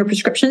are writing your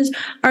prescriptions,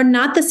 are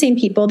not the same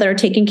people that are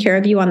taking care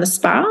of you on the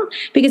spa,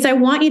 because I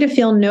want you to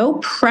feel no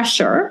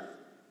pressure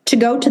to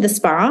go to the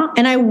spa.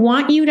 And I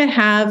want you to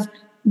have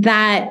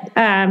that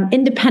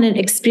independent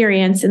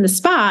experience in the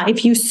spa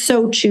if you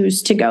so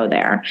choose to go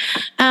there.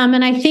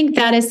 And I think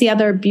that is the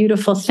other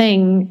beautiful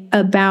thing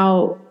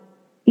about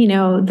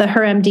the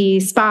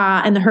HerMD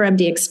spa and the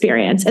HerMD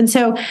experience. And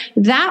so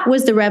that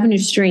was the revenue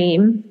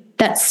stream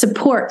that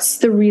supports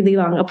the really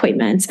long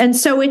appointments. And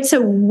so it's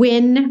a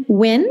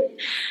win-win.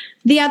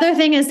 The other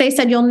thing is they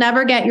said you'll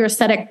never get your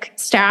aesthetic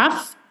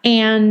staff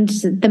and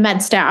the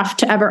med staff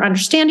to ever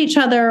understand each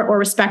other or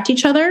respect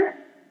each other.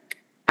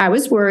 I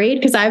was worried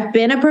because I've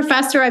been a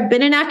professor. I've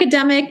been in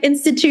academic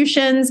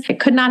institutions. It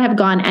could not have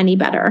gone any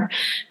better.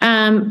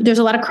 There's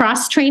a lot of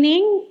cross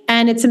training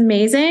and it's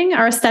amazing.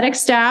 Our aesthetic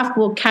staff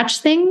will catch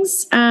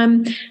things.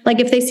 Like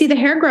if they see the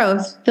hair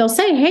growth, they'll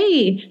say,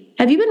 hey,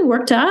 have you been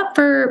worked up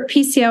for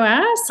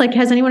PCOS? Like,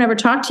 has anyone ever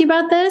talked to you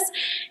about this?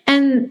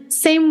 And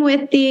same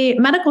with the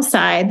medical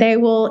side. They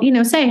will,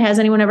 say, has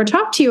anyone ever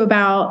talked to you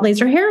about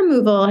laser hair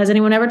removal? Has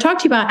anyone ever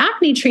talked to you about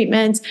acne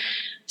treatments?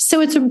 So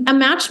it's a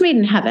match made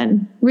in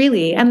heaven,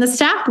 really. And the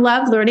staff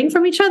love learning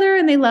from each other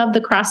and they love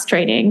the cross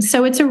training.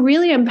 So it's a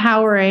really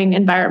empowering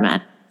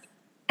environment.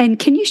 And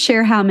can you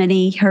share how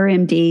many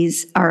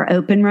HerMDs are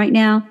open right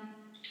now?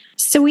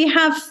 So we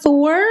have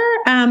 4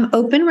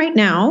 open right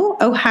now: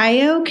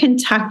 Ohio,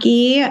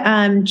 Kentucky,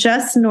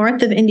 just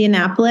north of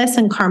Indianapolis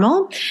and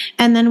Carmel.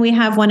 And then we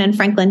have one in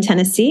Franklin,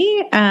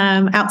 Tennessee,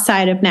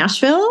 outside of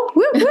Nashville.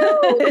 Woo,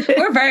 woo.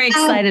 We're very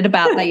excited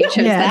about that you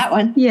chose that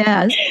one.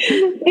 Yes.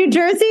 New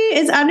Jersey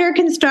is under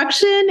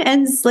construction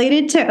and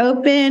slated to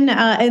open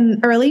in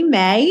early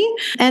May.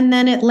 And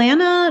then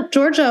Atlanta,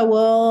 Georgia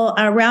will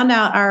round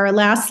out our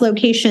last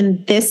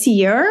location this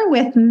year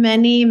with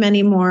many,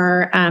 many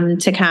more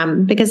to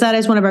come, because that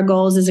is one of our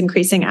goals, is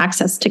increasing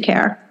access to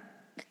care.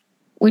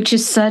 Which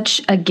is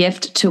such a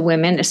gift to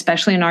women,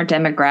 especially in our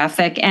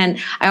demographic. And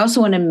I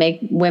also want to make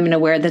women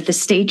aware that the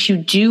states you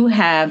do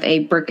have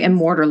a brick and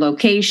mortar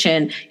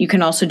location, you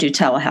can also do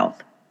telehealth.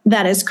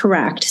 That is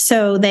correct.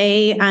 So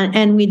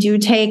and we do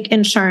take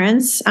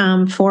insurance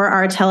for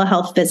our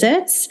telehealth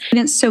visits. And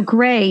it's so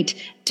great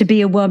to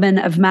be a woman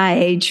of my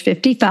age,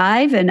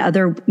 55, and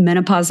other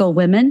menopausal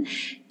women,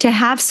 to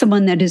have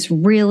someone that is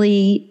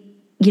really,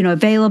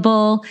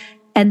 available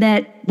and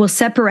that will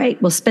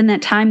spend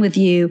that time with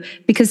you,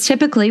 because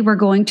typically we're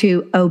going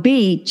to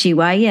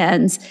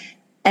OB-GYNs,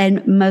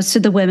 and most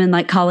of the women,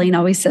 like Colleen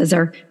always says,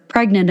 are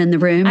pregnant in the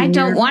room. I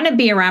don't want to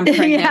be around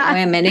pregnant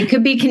women. It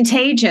could be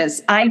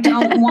contagious. I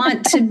don't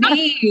want to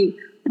be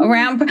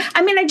around.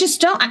 I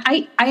just don't.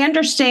 I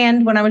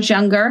understand when I was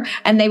younger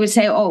and they would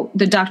say, oh,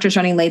 the doctor's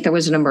running late, there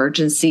was an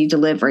emergency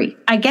delivery.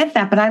 I get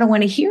that, but I don't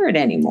want to hear it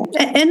anymore.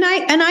 And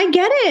I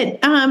get it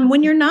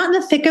when you're not in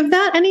the thick of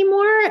that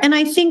anymore. And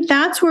I think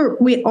that's where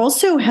we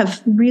also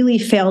have really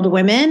failed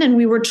women. And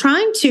we were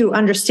trying to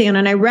understand.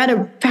 And I read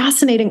a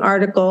fascinating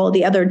article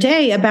the other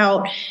day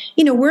about,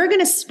 we're going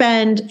to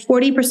spend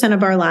 40%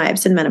 of our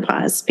lives in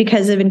menopause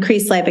because of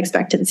increased life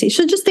expectancy.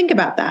 So just think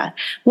about that.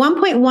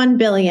 1.1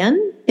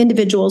 billion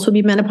individuals will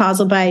be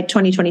menopausal by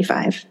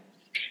 2025.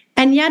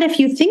 And yet, if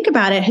you think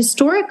about it,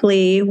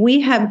 historically, we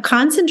have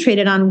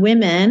concentrated on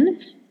women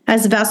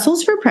as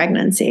vessels for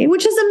pregnancy,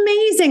 which is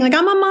amazing. Like,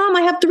 I'm a mom,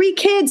 I have 3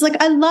 kids. Like,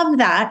 I love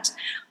that.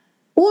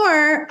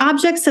 Or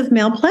objects of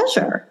male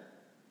pleasure.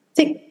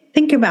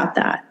 Think about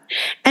that.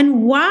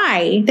 And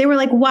why? They were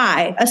like,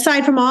 why?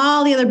 Aside from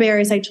all the other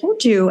barriers I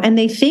told you. And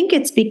they think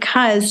it's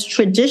because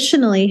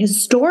traditionally,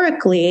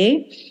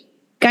 historically,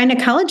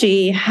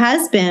 gynecology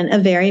has been a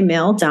very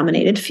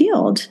male-dominated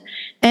field.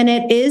 And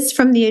it is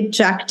from the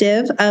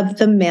objective of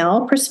the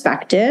male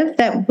perspective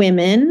that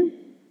women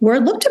were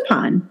looked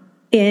upon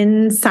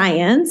in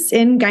science,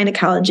 in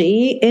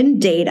gynecology, in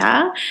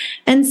data.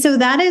 And so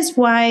that is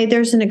why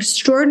there's an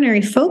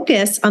extraordinary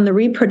focus on the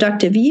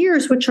reproductive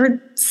years, which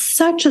are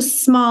such a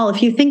small,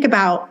 if you think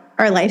about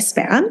our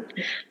lifespan,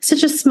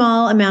 such a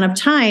small amount of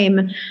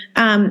time.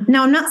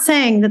 Now, I'm not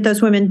saying that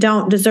those women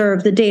don't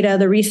deserve the data,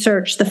 the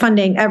research, the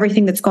funding,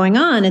 everything that's going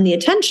on, and the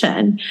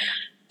attention.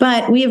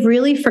 But we have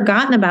really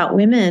forgotten about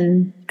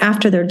women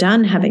after they're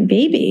done having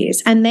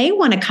babies. And they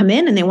want to come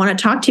in and they want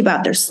to talk to you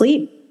about their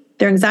sleep,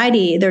 their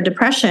anxiety, their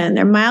depression,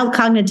 their mild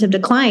cognitive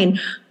decline,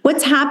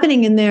 what's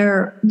happening in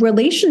their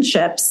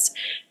relationships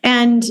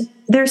and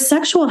their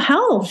sexual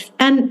health.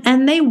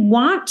 And they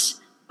want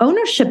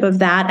ownership of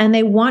that, and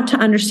they want to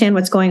understand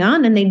what's going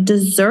on, and they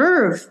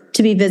deserve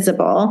to be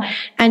visible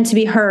and to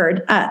be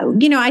heard.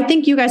 I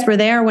think you guys were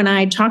there when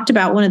I talked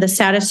about one of the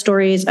saddest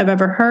stories I've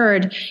ever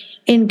heard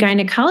in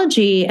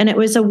gynecology. And it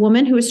was a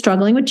woman who was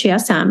struggling with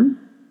GSM,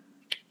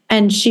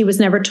 and she was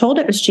never told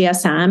it was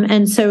GSM.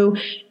 And so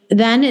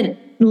then it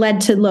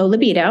led to low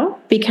libido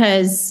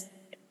because,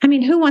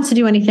 who wants to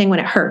do anything when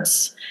it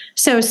hurts?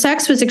 So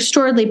sex was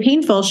extraordinarily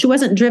painful. She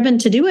wasn't driven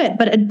to do it,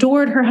 but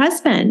adored her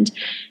husband.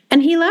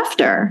 And he left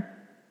her.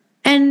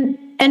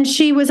 And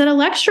she was at a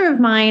lecture of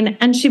mine,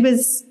 and she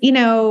was,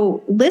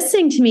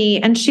 listening to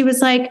me, and she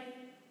was like,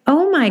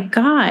 oh my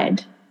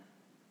God,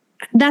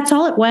 that's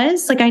all it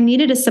was? Like, I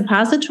needed a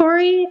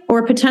suppository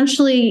or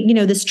potentially,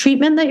 this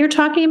treatment that you're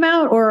talking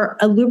about, or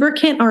a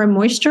lubricant or a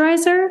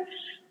moisturizer.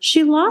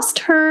 She lost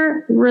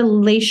her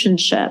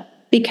relationship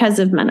because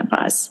of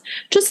menopause.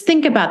 Just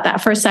think about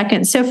that for a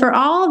second. So for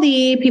all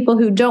the people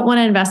who don't want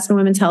to invest in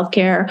women's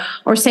healthcare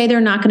or say they're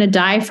not going to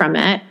die from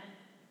it,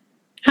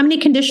 how many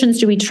conditions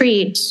do we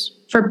treat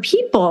for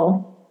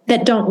people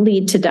that don't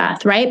lead to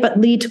death, right?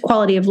 But lead to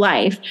quality of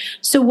life.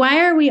 So why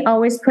are we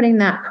always putting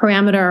that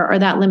parameter or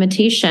that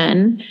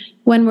limitation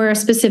when we're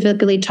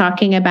specifically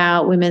talking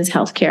about women's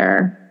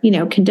healthcare,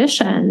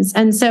 conditions?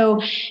 And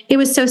so it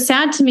was so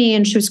sad to me,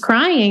 and she was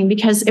crying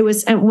because it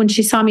was, when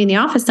she saw me in the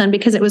office then,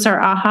 because it was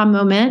our aha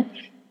moment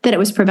that it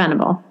was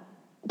preventable.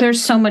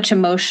 There's so much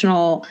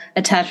emotional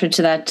attachment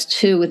to that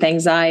too, with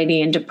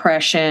anxiety and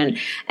depression.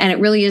 And it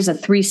really is a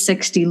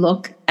 360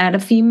 look at a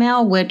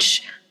female,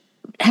 which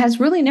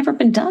has really never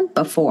been done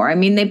before.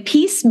 They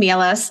piecemeal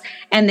us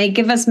and they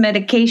give us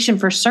medication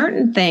for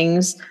certain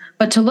things,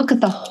 but to look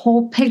at the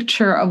whole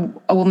picture of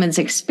a woman's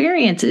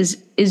experience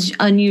is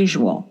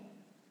unusual.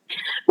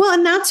 Well,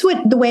 and that's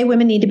the way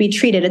women need to be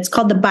treated. It's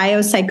called the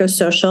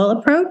biopsychosocial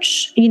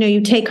approach.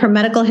 You take her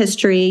medical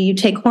history, you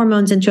take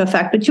hormones into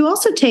effect, but you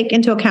also take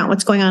into account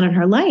what's going on in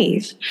her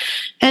life.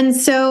 And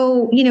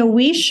so,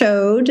 we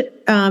showed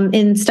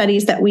in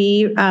studies that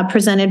we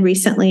presented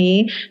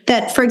recently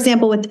that, for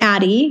example, with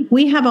Addie,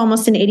 we have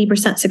almost an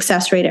 80%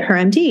 success rate at her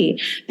MD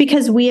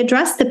because we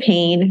address the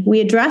pain, we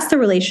address the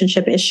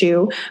relationship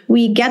issue,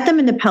 we get them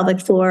into pelvic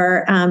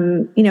floor,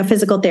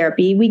 physical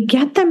therapy, we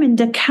get them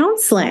into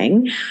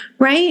counseling,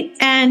 right?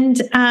 And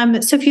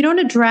so if you don't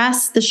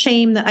address the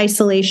shame, the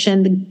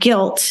isolation, the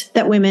guilt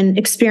that women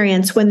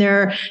experience when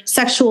their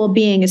sexual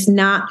being is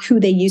not who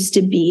they used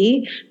to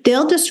be,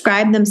 they'll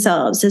describe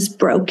themselves as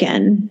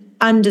broken,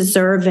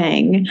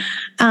 undeserving,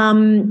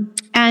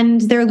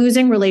 and they're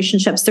losing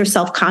relationships, their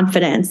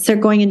self-confidence, they're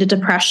going into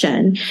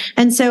depression.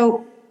 And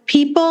so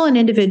people and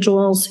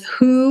individuals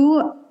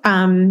who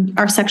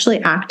are sexually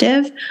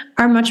active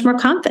are much more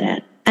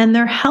confident and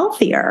they're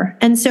healthier.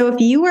 And so if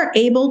you are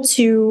able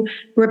to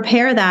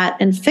repair that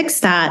and fix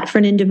that for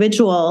an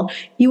individual,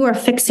 you are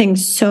fixing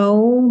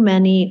so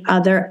many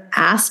other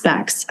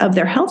aspects of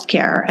their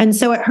healthcare. And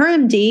so at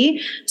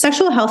HerMD,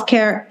 sexual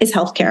healthcare is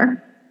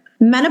healthcare.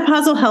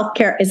 Menopausal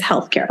healthcare is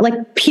healthcare,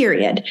 like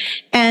period.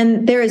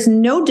 And there is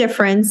no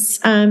difference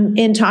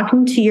in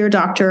talking to your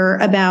doctor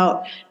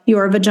about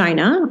your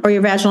vagina or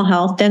your vaginal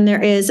health than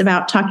there is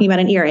about talking about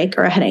an earache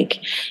or a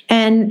headache.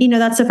 And,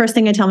 that's the first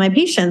thing I tell my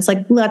patients,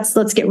 like,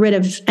 let's get rid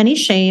of any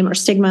shame or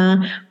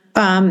stigma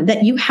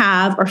that you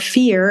have or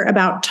fear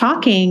about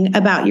talking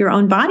about your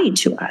own body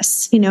to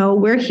us.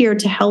 We're here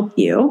to help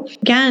you.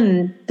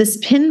 Again, this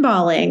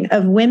pinballing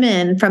of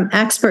women from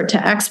expert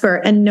to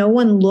expert and no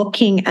one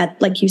looking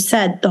at, like you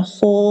said, the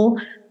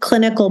whole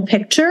clinical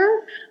picture.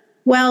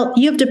 Well,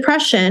 you have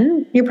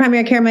depression. Your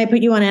primary care might put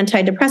you on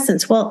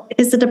antidepressants. Well,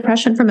 is the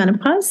depression from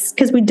menopause?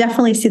 Because we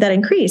definitely see that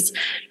increase.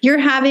 You're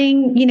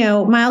having,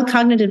 mild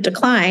cognitive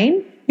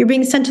decline. You're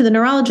being sent to the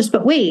neurologist,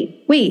 but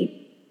wait.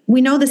 We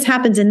know this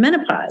happens in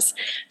menopause.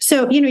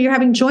 So, you're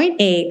having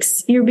joint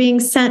aches. You're being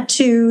sent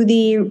to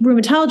the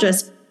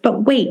rheumatologist,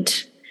 but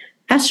wait,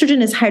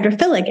 estrogen is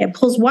hydrophilic. It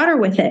pulls water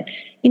with it.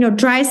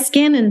 Dry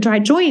skin and dry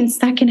joints,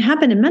 that can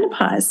happen in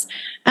menopause.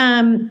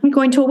 You're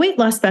going to a weight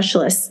loss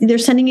specialist. They're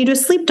sending you to a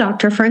sleep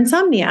doctor for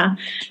insomnia.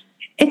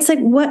 It's like,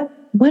 what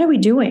are we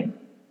doing?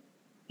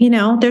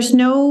 There's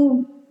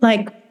no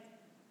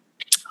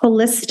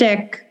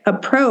holistic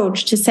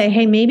approach to say,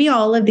 hey, maybe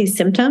all of these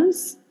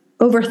symptoms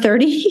over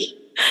 30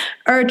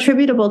 are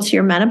attributable to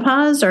your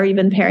menopause or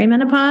even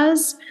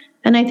perimenopause.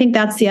 And I think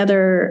that's the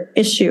other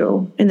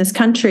issue in this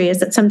country, is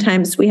that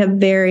sometimes we have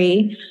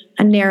very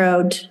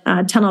narrowed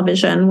tunnel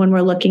vision when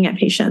we're looking at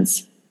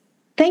patients.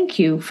 Thank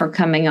you for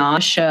coming on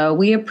the show.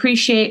 We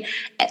appreciate,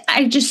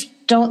 I just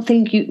don't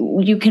think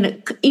you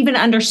can even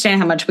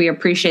understand how much we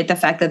appreciate the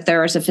fact that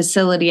there is a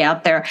facility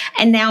out there,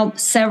 and now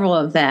several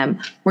of them,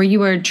 where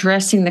you are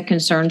addressing the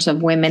concerns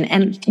of women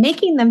and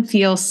making them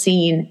feel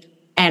seen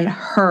and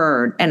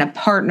heard and a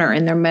partner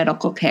in their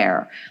medical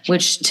care,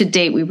 which to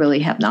date we really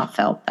have not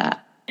felt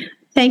that.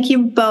 Thank you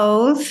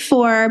both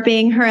for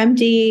being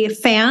HerMD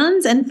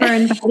fans and for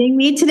inviting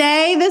me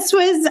today. This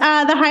was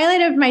the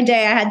highlight of my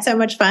day. I had so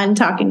much fun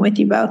talking with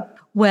you both.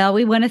 Well,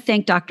 we want to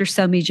thank Dr.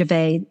 Somi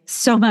Javed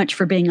so much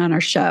for being on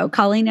our show.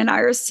 Colleen and I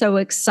are so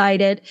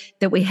excited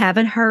that we have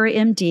her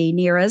MD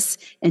near us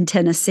in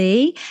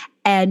Tennessee.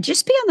 And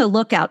just be on the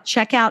lookout.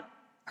 Check out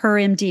her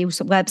MD's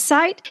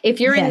website. If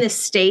you're in the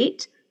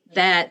state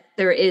that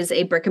there is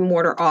a brick and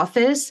mortar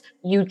office,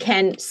 you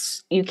can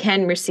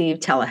receive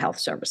telehealth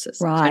services.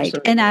 Right.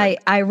 And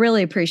I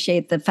really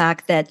appreciate the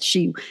fact that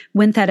she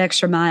went that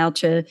extra mile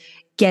to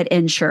get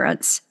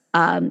insurance.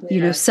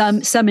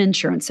 Some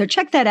insurance. So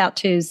check that out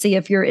too. See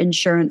if your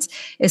insurance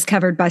is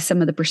covered by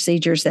some of the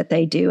procedures that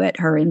they do at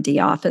her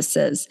MD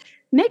offices.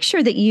 Make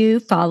sure that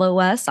you follow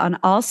us on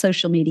all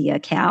social media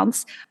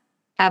accounts.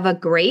 Have a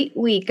great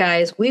week,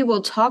 guys. We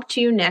will talk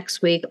to you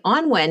next week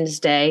on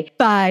Wednesday.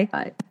 Bye.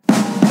 Bye.